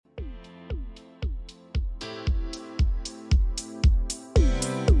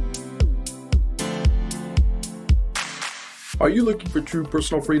Are you looking for true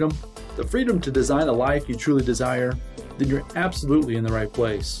personal freedom? The freedom to design a life you truly desire? Then you're absolutely in the right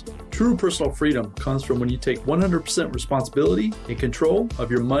place. True personal freedom comes from when you take 100% responsibility and control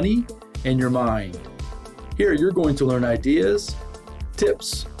of your money and your mind. Here you're going to learn ideas,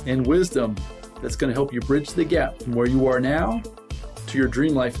 tips, and wisdom that's going to help you bridge the gap from where you are now to your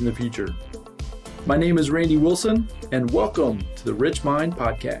dream life in the future. My name is Randy Wilson, and welcome to the Rich Mind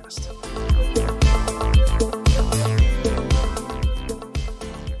Podcast.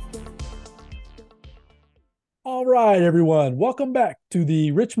 All right, everyone. Welcome back to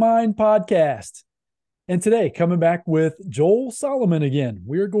the Rich Mind Podcast. And today, coming back with Joel Solomon again,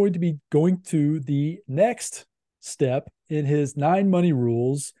 we are going to be going to the next step in his 9 money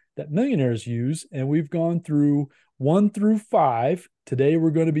rules that millionaires use. And we've gone through 1 through 5. Today,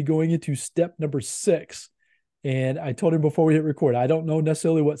 we're going to be going into step number 6. And I told him before we hit record, I don't know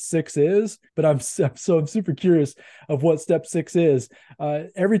necessarily what 6 is, but I'm super curious of what step 6 is.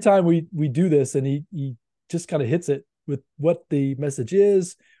 Every time we do this, and he just kind of hits it with what the message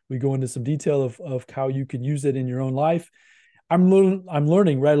is. We go into some detail of how you can use it in your own life. I'm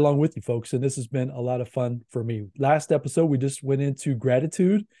learning right along with you folks, and this has been a lot of fun for me. Last episode, we just went into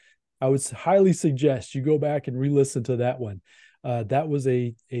gratitude. I would highly suggest you go back and re-listen to that one. That was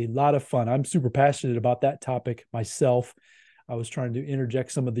a lot of fun. I'm super passionate about that topic myself. I was trying to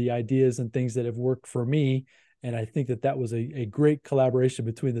interject some of the ideas and things that have worked for me. And I think that was a great collaboration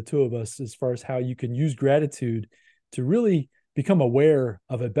between the two of us as far as how you can use gratitude to really become aware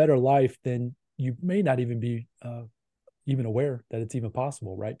of a better life than you may not even be even aware that it's even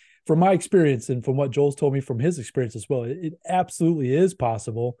possible, right? From my experience and from what Joel's told me from his experience as well, it absolutely is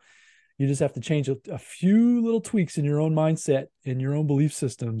possible. You just have to change a few little tweaks in your own mindset, in your own belief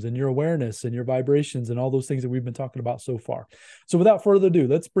systems, and your awareness and your vibrations and all those things that we've been talking about so far. So without further ado,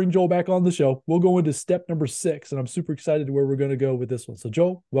 let's bring Joel back on the show. We'll go into step number 6, and I'm super excited to where we're going to go with this one. So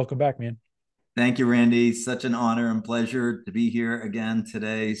Joel, welcome back, man. Thank you, Randy. Such an honor and pleasure to be here again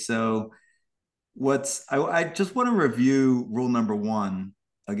today. So I just want to review rule number 1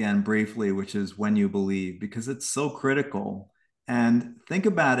 again briefly, which is when you believe, because it's so critical. And think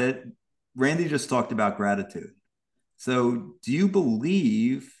about it. Randy just talked about gratitude. So do you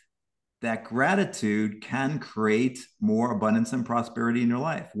believe that gratitude can create more abundance and prosperity in your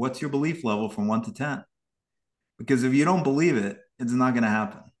life? What's your belief level from 1 to 10? Because if you don't believe it, it's not going to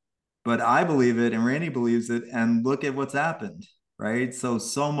happen. But I believe it, and Randy believes it, and look at what's happened, right? So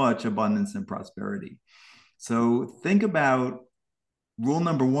much abundance and prosperity. So think about rule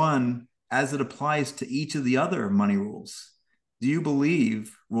number 1 as it applies to each of the other money rules. Do you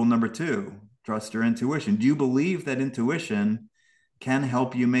believe rule number 2, trust your intuition? Do you believe that intuition can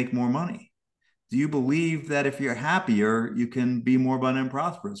help you make more money? Do you believe that if you're happier, you can be more abundant and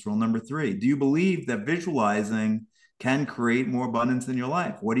prosperous? Rule number 3. Do you believe that visualizing can create more abundance in your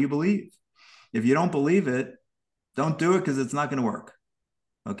life? What do you believe? If you don't believe it, don't do it because it's not going to work.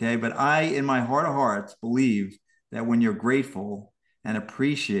 Okay. But I, in my heart of hearts, believe that when you're grateful and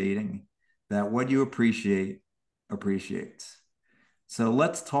appreciating, that what you appreciate appreciates. So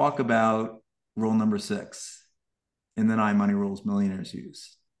let's talk about rule number 6 in the 9 money rules millionaires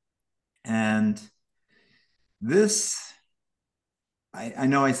use. And this, I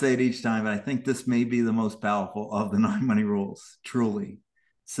know I say it each time, but I think this may be the most powerful of the 9 money rules, truly.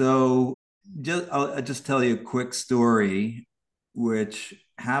 So I'll just tell you a quick story, which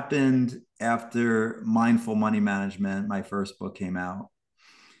happened after Mindful Money Management, my first book, came out.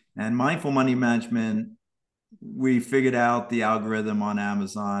 And Mindful Money Management, we figured out the algorithm on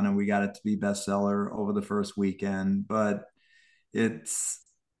Amazon and we got it to be bestseller over the first weekend, but the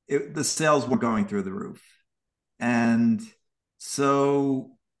sales were going through the roof. And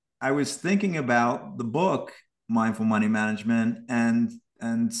so I was thinking about the book, Mindful Money Management, and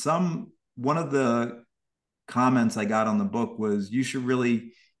one of the comments I got on the book was,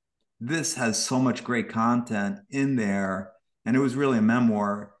 this has so much great content in there. And it was really a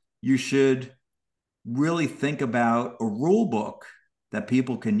memoir. You should really think about a rule book that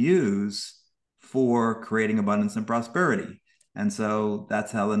people can use for creating abundance and prosperity. And so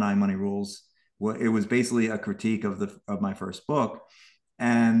that's how the 9 money rules, it was basically a critique of my first book.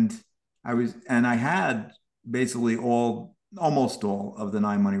 And I had basically almost all of the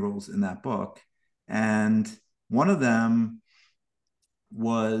 9 money rules in that book. And one of them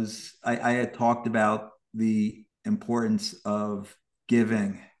was, I had talked about the importance of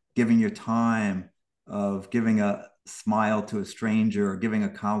giving your time, of giving a smile to a stranger or giving a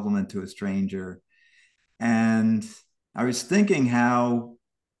compliment to a stranger. And I was thinking how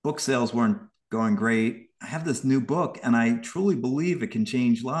book sales weren't going great. I have this new book and I truly believe it can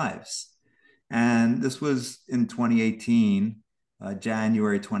change lives. And this was in 2018,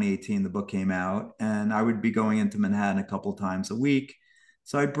 January 2018, the book came out. And I would be going into Manhattan a couple times a week.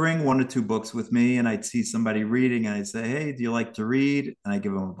 So I'd bring 1 or 2 books with me, and I'd see somebody reading, and I'd say, "Hey, do you like to read?" And I'd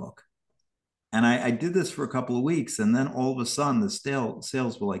give them a book. And I did this for a couple of weeks. And then all of a sudden, the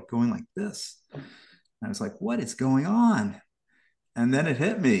sales were like going like this. And I was like, what is going on? And then it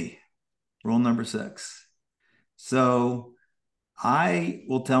hit me, rule number 6. So I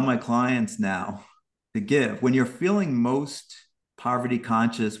will tell my clients now to give. When you're feeling most poverty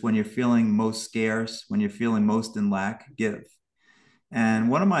conscious, when you're feeling most scarce, when you're feeling most in lack, give. And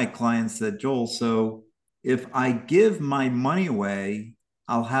one of my clients said, "Joel, so if I give my money away,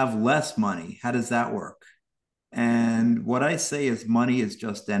 I'll have less money. How does that work?" And what I say is money is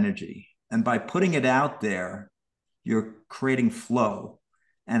just energy. And by putting it out there, you're creating flow,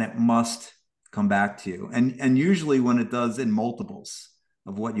 and it must come back to you. And usually when it does, in multiples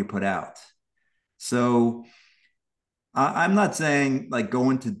of what you put out. So I'm not saying like go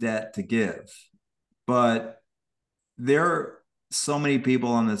into debt to give, but there are so many people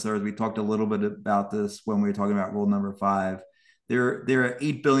on this earth. We talked a little bit about this when we were talking about rule number 5. There are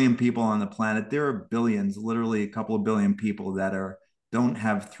 8 billion people on the planet. There are billions, literally a couple of billion people that don't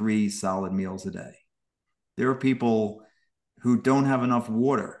have 3 solid meals a day. There are people who don't have enough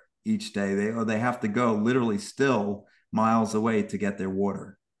water each day. They have to go literally still miles away to get their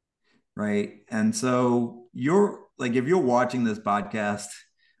water, right? And so you're like, if you're watching this podcast,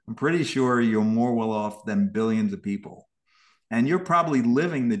 I'm pretty sure you're more well off than billions of people. And you're probably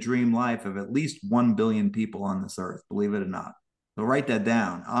living the dream life of at least 1 billion people on this earth, believe it or not. So write that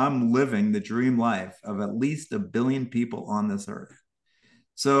down. I'm living the dream life of at least 1 billion people on this earth.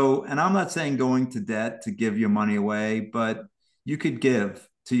 So, and I'm not saying going to debt to give your money away, but you could give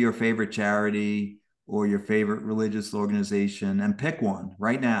to your favorite charity or your favorite religious organization, and pick one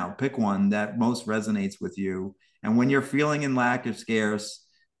right now. Pick one that most resonates with you. And when you're feeling in lack or scarce,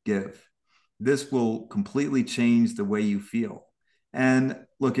 give. This will completely change the way you feel. And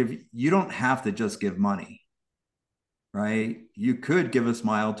look, if you don't have to just give money, right? You could give a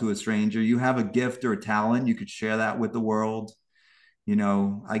smile to a stranger. You have a gift or a talent, you could share that with the world. You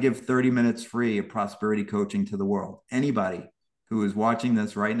know, I give 30 minutes free of prosperity coaching to the world. Anybody who is watching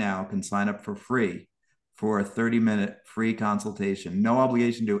this right now can sign up for free for a 30-minute free consultation, no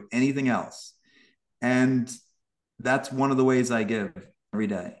obligation to do anything else. And that's one of the ways I give every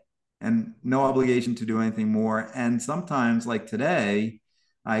day, and no obligation to do anything more. And sometimes, like today,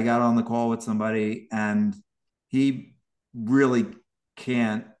 I got on the call with somebody and he really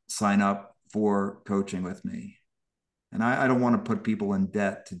can't sign up for coaching with me. And I don't want to put people in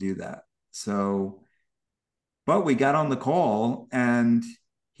debt to do that. So, but we got on the call and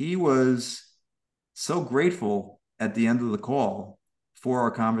he was so grateful at the end of the call for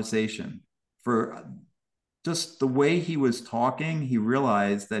our conversation, for just the way he was talking. He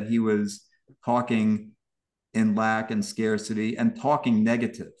realized that he was talking in lack and scarcity and talking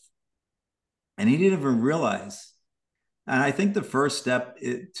negative. And he didn't even realize. And I think the first step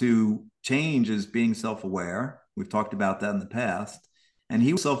to change is being self-aware. We've talked about that in the past. And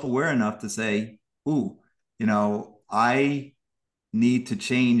he was self-aware enough to say, ooh, you know, I need to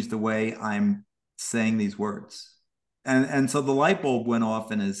change the way I'm saying these words. And so the light bulb went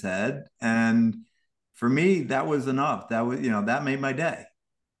off in his head. And for me, that was enough. That was, you know, that made my day,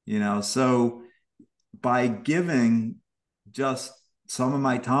 you know. So by giving just some of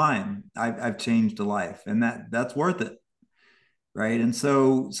my time, I've changed a life, and that's worth it. Right. And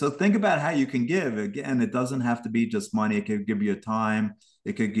so think about how you can give. Again, it doesn't have to be just money. It could give you time.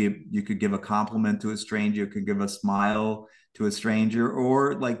 You could give a compliment to a stranger. You could give a smile to a stranger,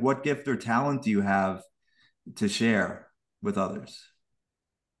 or like, what gift or talent do you have to share with others?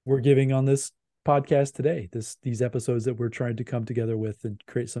 We're giving on this podcast today, these episodes that we're trying to come together with and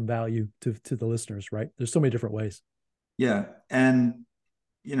create some value to the listeners, right? There's so many different ways. Yeah. And,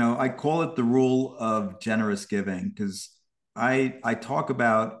 you know, I call it the rule of generous giving, because I talk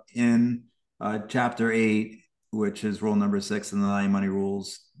about in chapter 8, which is rule number 6 in the 9 money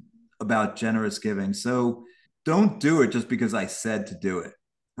rules, about generous giving. So don't do it just because I said to do it,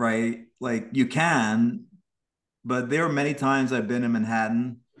 right? Like, you can, but there are many times I've been in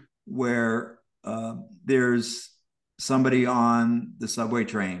Manhattan where there's somebody on the subway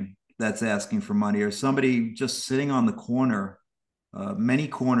train that's asking for money, or somebody just sitting on the corner, many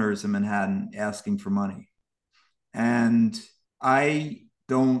corners in Manhattan, asking for money. And I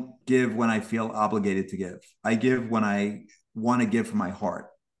don't give when I feel obligated to give. I give when I want to give from my heart.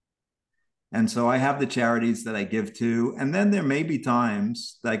 And so I have the charities that I give to. And then there may be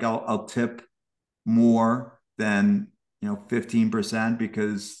times like I'll tip more than, you know, 15%,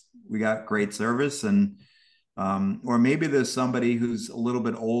 because we got great service. And or maybe there's somebody who's a little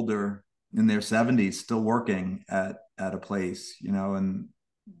bit older in their 70s still working at a place, and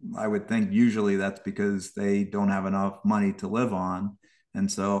I would think usually that's because they don't have enough money to live on.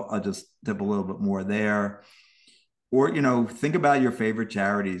 And so I'll just tip a little bit more there. Or, think about your favorite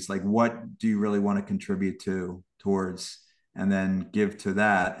charities. Like, what do you really want to contribute towards, and then give to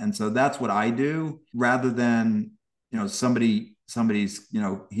that. And so that's what I do, rather than, somebody's,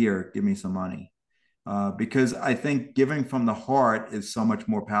 here, give me some money. Because I think giving from the heart is so much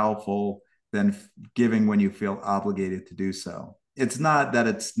more powerful than giving when you feel obligated to do so. It's not that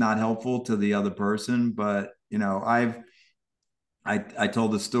it's not helpful to the other person, but I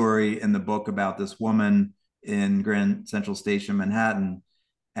told a story in the book about this woman in Grand Central Station, Manhattan,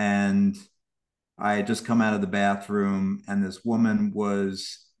 and I had just come out of the bathroom, and this woman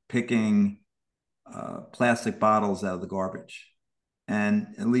was picking plastic bottles out of the garbage. And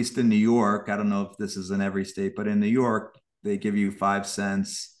at least in New York, I don't know if this is in every state, but in New York, they give you 5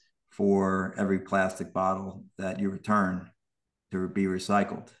 cents for every plastic bottle that you return to be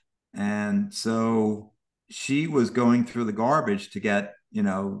recycled. And so she was going through the garbage to get,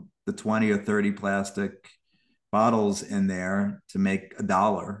 the 20 or 30 plastic bottles in there to make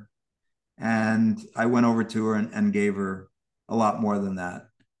 $1. And I went over to her and gave her a lot more than that.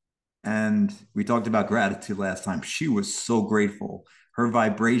 And we talked about gratitude last time. She was so grateful. Her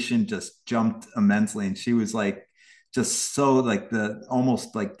vibration just jumped immensely. And she was like, just so like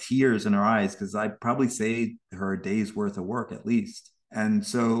almost like tears in her eyes, because I probably saved her a day's worth of work at least. And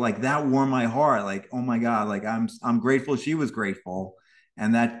so like that warmed my heart. Like, oh my God, like I'm grateful she was grateful.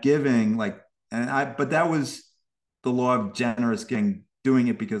 And that giving, but that was the law of generous giving, doing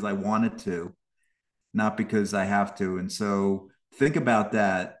it because I wanted to, not because I have to. And so think about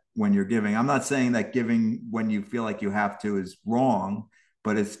that when you're giving. I'm not saying that giving when you feel like you have to is wrong,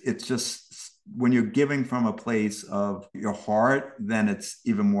 but it's just when you're giving from a place of your heart, then it's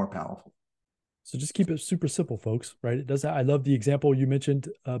even more powerful. So just keep it super simple, folks, right? It doesn't, I love the example you mentioned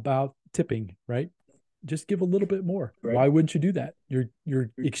about tipping, right? Just give a little bit more. Right. Why wouldn't you do that? You're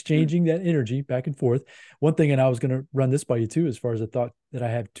exchanging that energy back and forth. One thing, and I was going to run this by you too, as far as a thought that I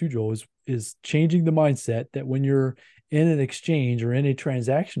have too, Joel, is changing the mindset that when you're in an exchange or in a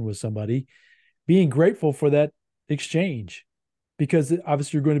transaction with somebody, being grateful for that exchange, because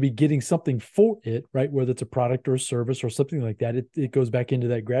obviously you're going to be getting something for it, right? Whether it's a product or a service or something like that. It goes back into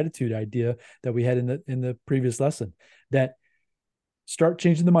that gratitude idea that we had in the previous lesson, that start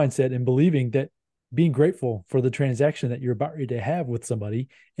changing the mindset and believing that being grateful for the transaction that you're about ready to have with somebody,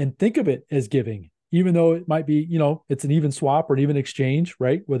 and think of it as giving, even though it might be, it's an even swap or an even exchange,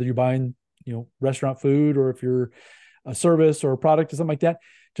 right? Whether you're buying, restaurant food, or if you're a service or a product or something like that,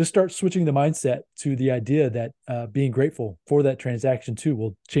 just start switching the mindset to the idea that being grateful for that transaction too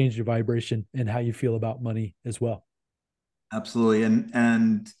will change your vibration and how you feel about money as well. Absolutely.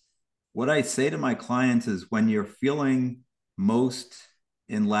 And what I say to my clients is, when you're feeling most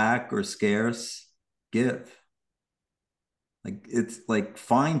in lack or scarce, give. Like, it's like,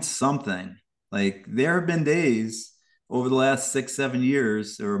 find something. Like, there have been days over the last 6-7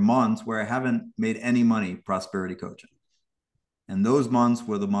 years or months where I haven't made any money prosperity coaching. And those months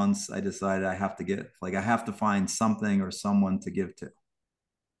were the months I decided I have to give. Like, I have to find something or someone to give to,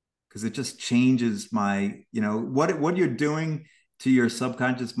 because it just changes my, what you're doing to your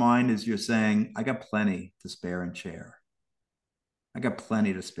subconscious mind is you're saying, I got plenty to spare and share. I got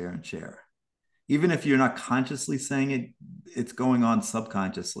plenty to spare and share. Even if you're not consciously saying it, it's going on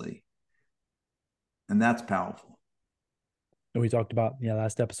subconsciously. And that's powerful. And we talked about,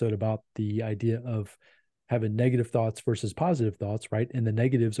 last episode, about the idea of having negative thoughts versus positive thoughts, right? And the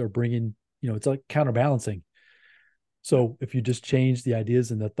negatives are bringing, it's like counterbalancing. So if you just change the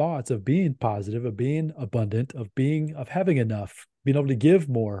ideas and the thoughts of being positive, of being abundant, of having enough, being able to give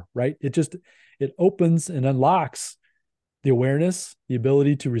more, right? It opens and unlocks the awareness, the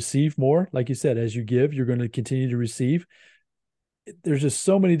ability to receive more. Like you said, as you give, you're going to continue to receive. There's just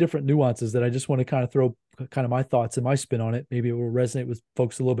so many different nuances that I just want to kind of throw kind of my thoughts and my spin on it. Maybe it will resonate with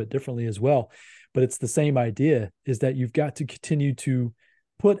folks a little bit differently as well. But it's the same idea, is that you've got to continue to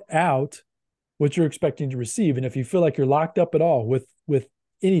put out what you're expecting to receive. And if you feel like you're locked up at all with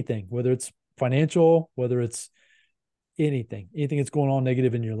anything, whether it's financial, whether it's anything that's going on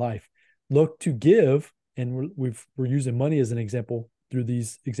negative in your life, look to give. And we're using money as an example through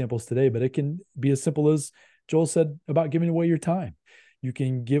these examples today, but it can be as simple as Joel said about giving away your time. You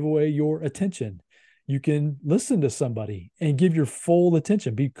can give away your attention. You can listen to somebody and give your full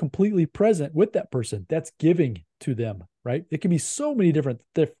attention, be completely present with that person. That's giving to them, right? It can be so many different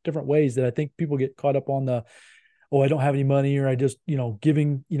ways that I think people get caught up on oh, I don't have any money, or I just,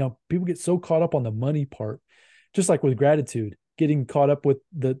 giving, people get so caught up on the money part, just like with gratitude, getting caught up with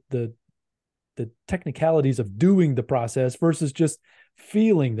the technicalities of doing the process versus just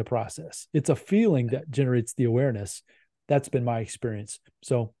feeling the process. It's a feeling that generates the awareness. That's been my experience.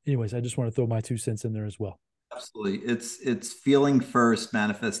 So anyways, I just want to throw my 2 cents in there as well. Absolutely. It's feeling first,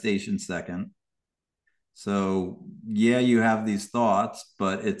 manifestation second. So yeah, you have these thoughts,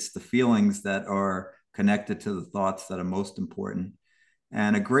 but it's the feelings that are connected to the thoughts that are most important.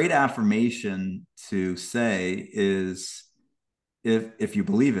 And a great affirmation to say is, if you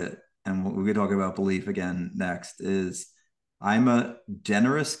believe it, and we're going to talk about belief again next, is I'm a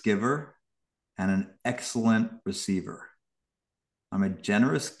generous giver and an excellent receiver. I'm a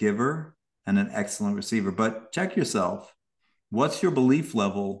generous giver and an excellent receiver. But check yourself. What's your belief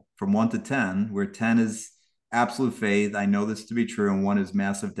level from 1 to 10, where 10 is absolute faith? I know this to be true. And 1 is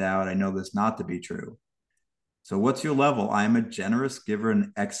massive doubt. I know this not to be true. So what's your level? I'm a generous giver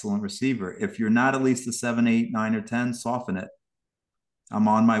and excellent receiver. If you're not at least a 7, 8, 9, or 10, soften it. I'm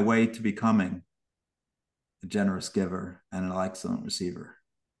on my way to becoming a generous giver and an excellent receiver,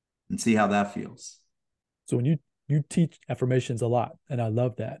 and see how that feels. So when you teach affirmations a lot, and I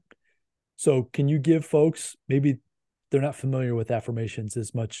love that. So can you give folks, maybe they're not familiar with affirmations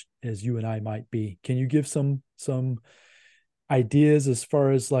as much as you and I might be, can you give some ideas as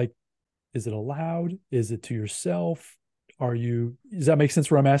far as like, is it aloud? Is it to yourself? Does that make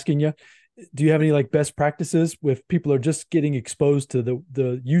sense where I'm asking you? Do you have any like best practices with people are just getting exposed to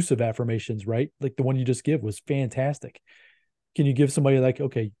the use of affirmations, right? Like the one you just give was fantastic. Can you give somebody like,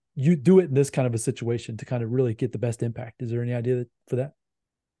 okay, you do it in this kind of a situation to kind of really get the best impact? Is there any idea for that?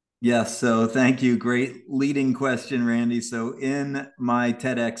 Yes. So thank you. Great leading question, Randy. So in my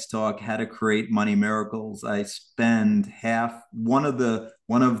TEDx talk, How to Create Money Miracles, I spend half one of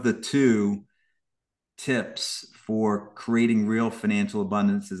the two tips for creating real financial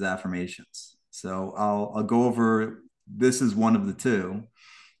abundance is affirmations. So I'll go over, this is one of the two,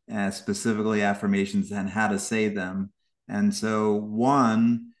 specifically affirmations and how to say them. And so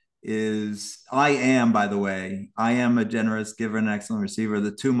one is I am, by the way, I am a generous giver and excellent receiver,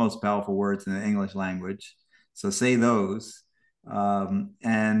 the two most powerful words in the English language. So say those,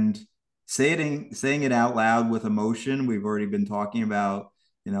 and saying it out loud with emotion. We've already been talking about,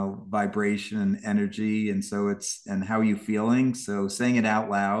 vibration and energy, and so it's, and how are you feeling. So saying it out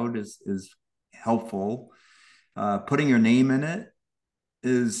loud is helpful. Putting your name in it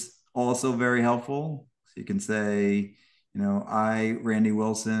is also very helpful. So you can say, I, Randy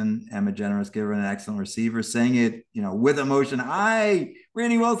Wilson, am a generous giver and an excellent receiver. Saying it, with emotion. I,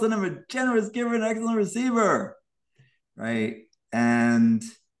 Randy Wilson, am a generous giver and excellent receiver. Right. And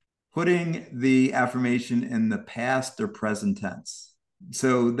putting the affirmation in the past or present tense.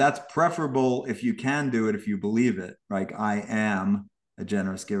 So that's preferable if you can do it, if you believe it. Like, I am a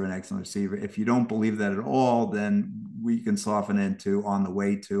generous giver and excellent receiver. If you don't believe that at all, then we can soften into on the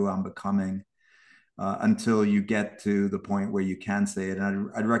way to, I'm becoming, until you get to the point where you can say it. And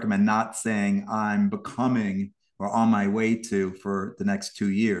I'd recommend not saying I'm becoming or on my way to for the next 2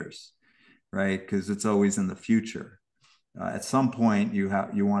 years, right? Because it's always in the future. At some point, you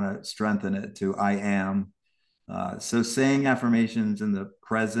want to strengthen it to I am. So saying affirmations in the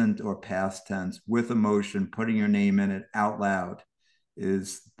present or past tense with emotion, putting your name in it out loud,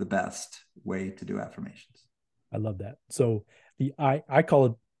 is the best way to do affirmations. I love that. So I call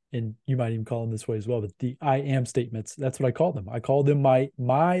it, and you might even call them this way as well, but the I am statements. That's what I call them. I call them my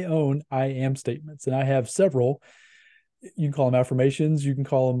own I am statements. And I have several. You can call them affirmations. You can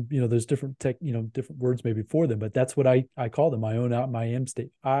call them, there's different different words maybe for them, but that's what I call them. My own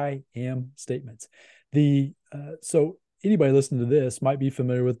I am statements. So anybody listening to this might be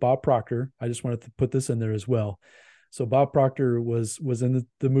familiar with Bob Proctor. I just wanted to put this in there as well. So Bob Proctor was in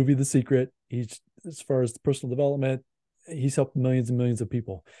the movie The Secret. He's, as far as personal development, he's helped millions and millions of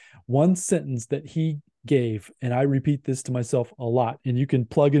people. One sentence that he gave, and I repeat this to myself a lot, and you can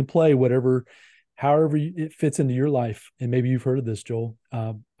plug and play however it fits into your life. And maybe you've heard of this, Joel.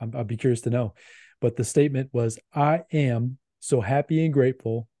 I'd be curious to know. But the statement was, I am so happy and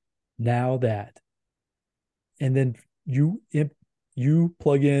grateful now that. And then you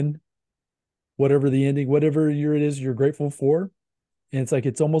plug in whatever the ending, whatever it is you're grateful for. And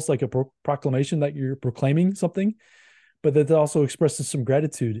it's almost like a proclamation that you're proclaiming something, but that also expresses some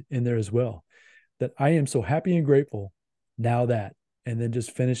gratitude in there as well. That I am so happy and grateful now that, and then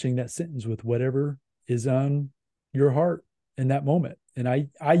just finishing that sentence with whatever is on your heart in that moment. And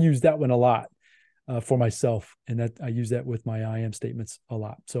I use that one a lot for myself, and that I use that with my I am statements a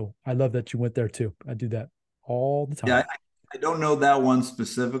lot. So I love that you went there too. I do that all the time. Yeah, I don't know that one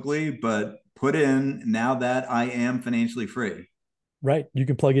specifically, but put in now that I am financially free. Right. You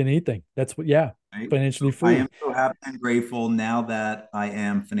can plug in anything. That's what, yeah, Right? financially I free. am so happy and grateful now that I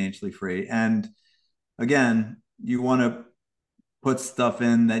am financially free. And again, you want to put stuff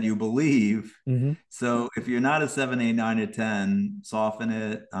in that you believe. Mm-hmm. So if you're not a 7, 8, 9, or 10, soften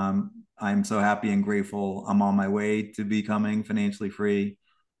it. I'm so happy and grateful. I'm on my way to becoming financially free.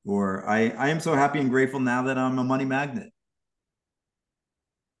 Or I am so happy and grateful now that I'm a money magnet.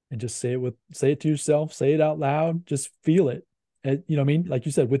 And just say it to yourself, say it out loud, just feel it. And, you know what I mean? Like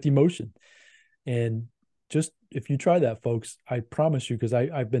you said, with emotion. And just if you try that, folks, I promise you, because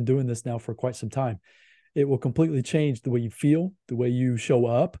I've been doing this now for quite some time, it will completely change the way you feel, the way you show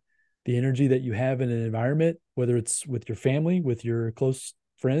up, the energy that you have in an environment, whether it's with your family, with your close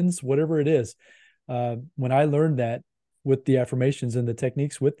friends, whatever it is. When I learned that with the affirmations and the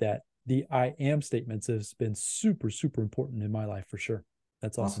techniques with that, the I am statements has been super, super important in my life for sure.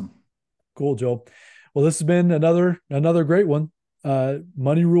 That's awesome. Cool, Joel. Well, this has been another great one.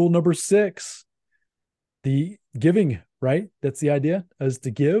 Money rule number 6, the giving, right? That's the idea, is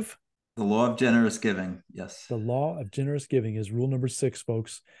to give. The law of generous giving. Yes. The law of generous giving is rule number 6,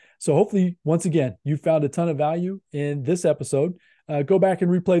 folks. So hopefully, once again, you found a ton of value in this episode. Go back and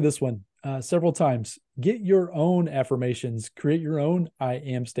replay this one several times. Get your own affirmations, create your own I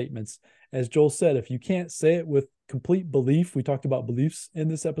am statements. As Joel said, if you can't say it with complete belief, we talked about beliefs in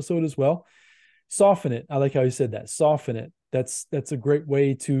this episode as well, soften it. I like how you said that. Soften it. That's a great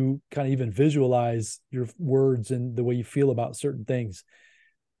way to kind of even visualize your words and the way you feel about certain things.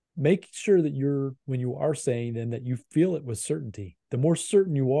 Make sure that when you are saying them, that you feel it with certainty. The more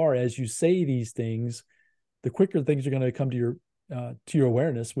certain you are as you say these things, the quicker things are going to come to your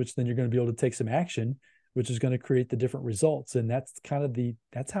awareness, which then you're going to be able to take some action, which is going to create the different results. And that's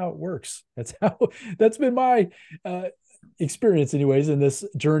how it works. That's been my experience anyways, in this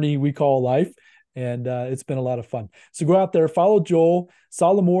journey we call life. And it's been a lot of fun. So go out there, follow Joel,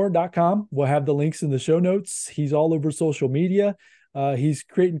 solomore.com. We'll have the links in the show notes. He's all over social media. He's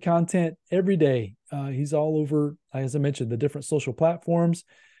creating content every day. He's all over, as I mentioned, the different social platforms.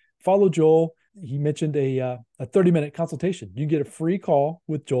 Follow Joel. He mentioned a 30-minute consultation. You can get a free call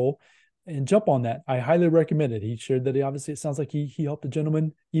with Joel and jump on that. I highly recommend it. He shared that it sounds like he helped a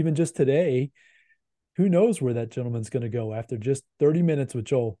gentleman even just today. Who knows where that gentleman's going to go after just 30 minutes with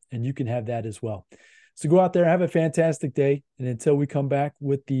Joel, and you can have that as well. So go out there, have a fantastic day. And until we come back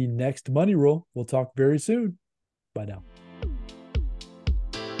with the next money rule, we'll talk very soon. Bye now.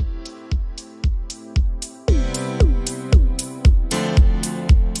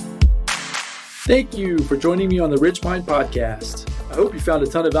 Thank you for joining me on the Rich Mind Podcast. I hope you found a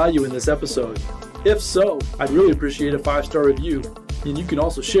ton of value in this episode. If so, I'd really appreciate a 5-star review, and you can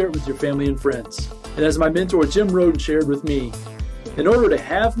also share it with your family and friends. And as my mentor Jim Rohn shared with me, in order to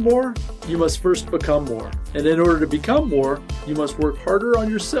have more, you must first become more. And in order to become more, you must work harder on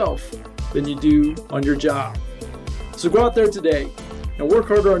yourself than you do on your job. So go out there today and work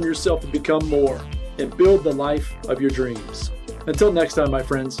harder on yourself to become more and build the life of your dreams. Until next time, my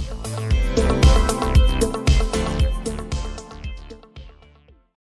friends.